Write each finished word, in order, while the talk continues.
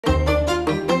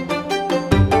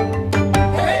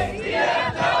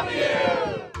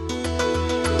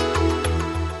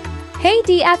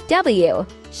DFW.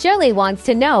 Shirley wants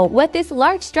to know what this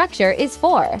large structure is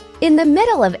for. In the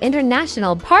middle of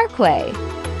International Parkway.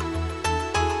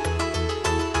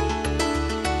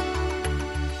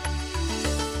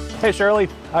 Hey Shirley,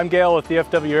 I'm Gail with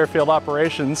DFW Airfield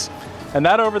Operations, and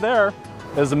that over there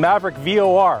is the Maverick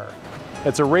VOR.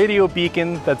 It's a radio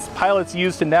beacon that pilots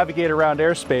use to navigate around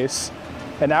airspace,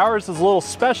 and ours is a little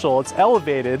special. It's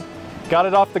elevated, got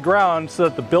it off the ground so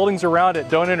that the buildings around it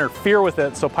don't interfere with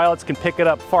it, so pilots can pick it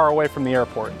up far away from the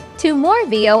airport. 2 more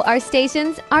VOR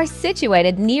stations are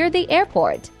situated near the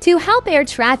airport to help air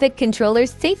traffic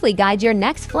controllers safely guide your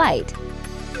next flight.